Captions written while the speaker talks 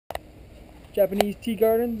Japanese Tea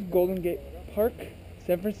Gardens, Golden Gate Park,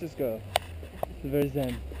 San Francisco. It's very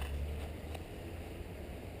zen.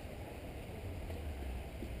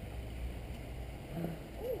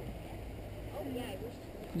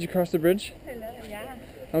 Did you cross the bridge? Yeah.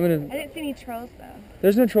 I didn't see any trolls though.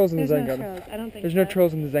 There's no trolls in the Zen no Garden. Trolls. I don't think There's so. no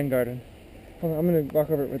trolls in the Zen Garden. Hold on, I'm gonna walk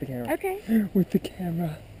over it with the camera. Okay. With the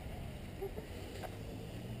camera.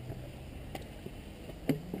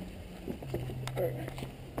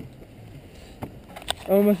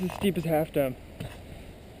 Almost as steep as Half Dome.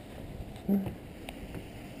 Where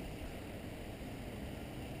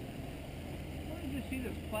did you see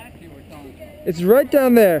this plaque you were talking about? It's right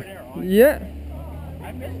down there. Yeah.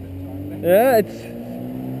 I missed it. Yeah, it's.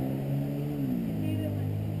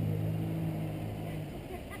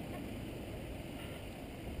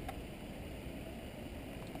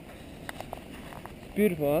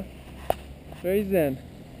 Beautiful, huh? Very zen.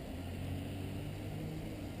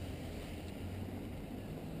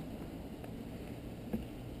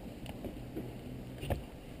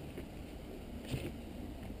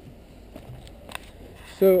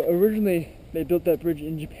 So originally they built that bridge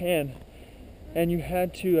in Japan, and you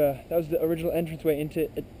had to, that was the original entranceway into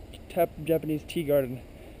a Japanese tea garden.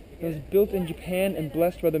 It was built in Japan and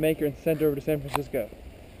blessed by the maker and sent over to San Francisco.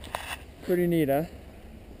 Pretty neat, huh?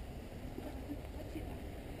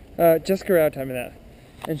 Jessica Rao taught me that,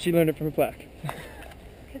 and she learned it from a plaque.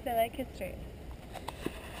 Because I like history.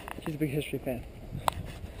 She's a big history fan.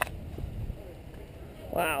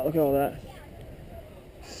 Wow, look at all that.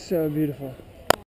 So beautiful.